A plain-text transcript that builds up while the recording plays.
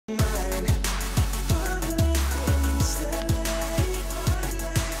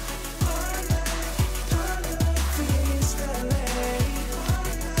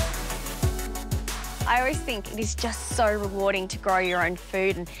tank. It is just so rewarding to grow your own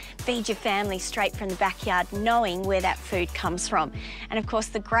food and feed your family straight from the backyard, knowing where that food comes from. And of course,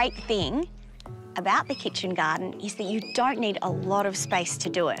 the great thing about the kitchen garden is that you don't need a lot of space to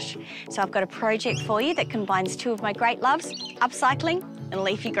do it. So I've got a project for you that combines two of my great loves, upcycling and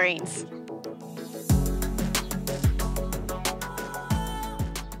leafy greens.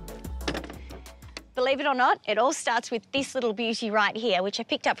 Believe it or not, it all starts with this little beauty right here, which I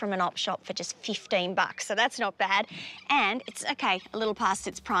picked up from an op shop for just 15 bucks, so that's not bad. And it's, okay, a little past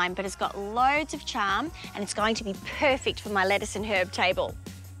its prime, but it's got loads of charm and it's going to be perfect for my lettuce and herb table.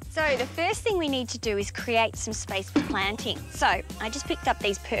 So the first thing we need to do is create some space for planting. So I just picked up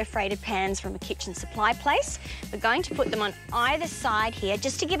these perforated pans from a kitchen supply place. We're going to put them on either side here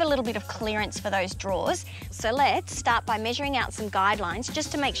just to give a little bit of clearance for those drawers. So let's start by measuring out some guidelines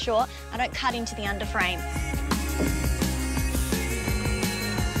just to make sure I don't cut into the underframe.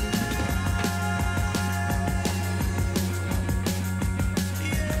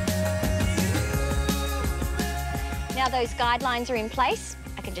 Now those guidelines are in place,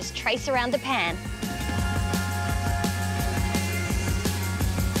 I can just trace around the pan.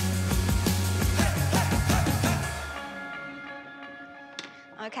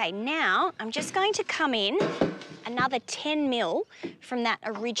 Okay, now I'm just going to come in another 10 mil from that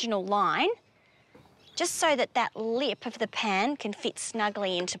original line, just so that that lip of the pan can fit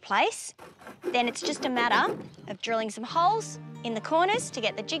snugly into place. Then it's just a matter of drilling some holes in the corners to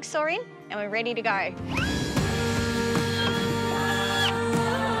get the jigsaw in, and we're ready to go.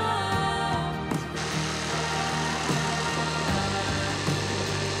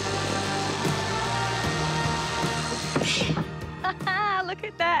 Look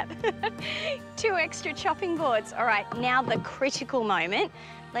at that. 2 extra chopping boards. All right, now the critical moment.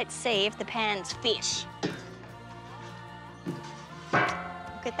 Let's see if the pans fit.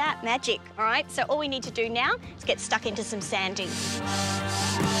 Look at that, magic. All right, so all we need to do now is get stuck into some sanding.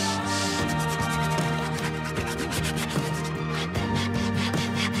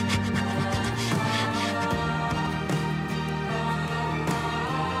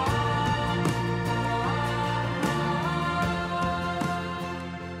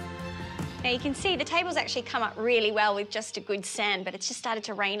 Now you can see the table's actually come up really well with just a good sand, but it's just started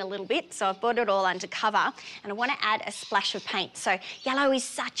to rain a little bit, so I've brought it all under cover, and I want to add a splash of paint. So yellow is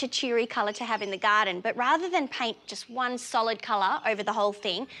such a cheery colour to have in the garden, but rather than paint just one solid colour over the whole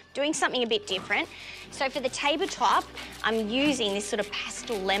thing, doing something a bit different. So for the tabletop, I'm using this sort of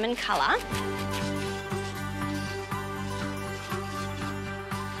pastel lemon colour.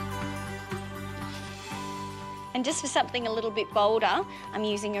 And just for something a little bit bolder, I'm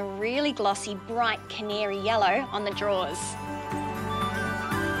using a really glossy, bright canary yellow on the drawers.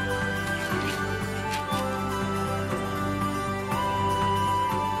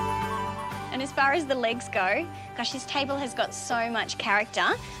 And as far as the legs go, gosh, this table has got so much character.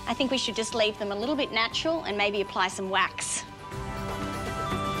 I think we should just leave them a little bit natural and maybe apply some wax.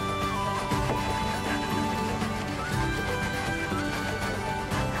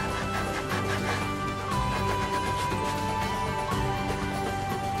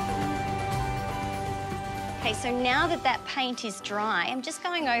 Okay, so now that that paint is dry, I'm just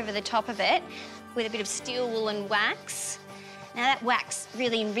going over the top of it with a bit of steel wool and wax. Now that wax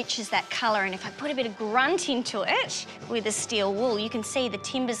really enriches that colour, and if I put a bit of grunt into it with the steel wool, you can see the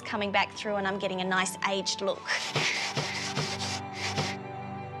timbers coming back through and I'm getting a nice aged look.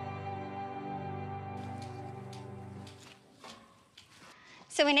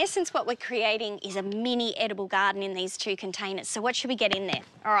 So in essence, what we're creating is a mini edible garden in these 2 containers. So what should we get in there?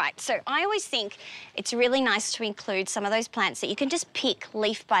 All right, so I always think it's really nice to include some of those plants that you can just pick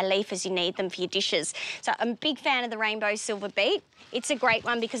leaf by leaf as you need them for your dishes. So I'm a big fan of the rainbow silver beet. It's a great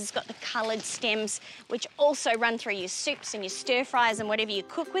one because it's got the coloured stems, which also run through your soups and your stir fries and whatever you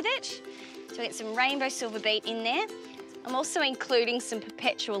cook with it. So we get some rainbow silver beet in there. I'm also including some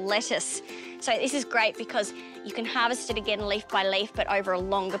perpetual lettuce. So this is great because you can harvest it again leaf by leaf, but over a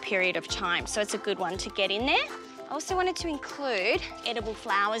longer period of time. So it's a good one to get in there. I also wanted to include edible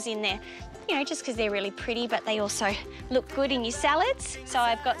flowers in there, you know, just because they're really pretty, but they also look good in your salads. So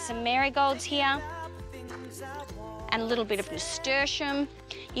I've got some marigolds here and a little bit of nasturtium.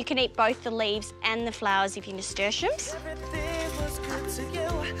 You can eat both the leaves and the flowers of your nasturtiums.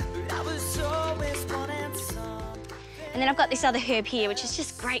 And then I've got this other herb here, which is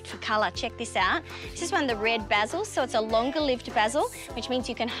just great for colour. Check this out. This is one of the red basil, so it's a longer-lived basil, which means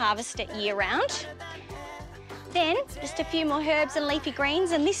you can harvest it year-round. Then, just a few more herbs and leafy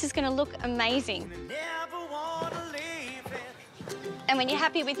greens, and this is going to look amazing. And when you're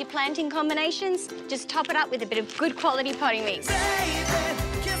happy with your planting combinations, just top it up with a bit of good quality potting mix.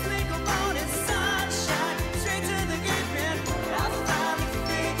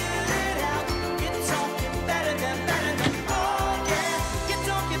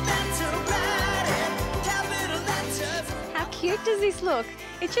 does this look?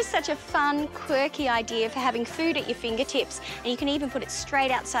 It's just such a fun, quirky idea for having food at your fingertips, and you can even put it straight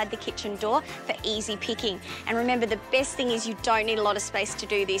outside the kitchen door for easy picking. And remember, the best thing is you don't need a lot of space to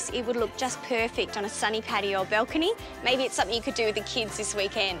do this. It would look just perfect on a sunny patio or balcony. Maybe it's something you could do with the kids this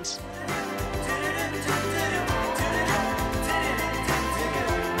weekend.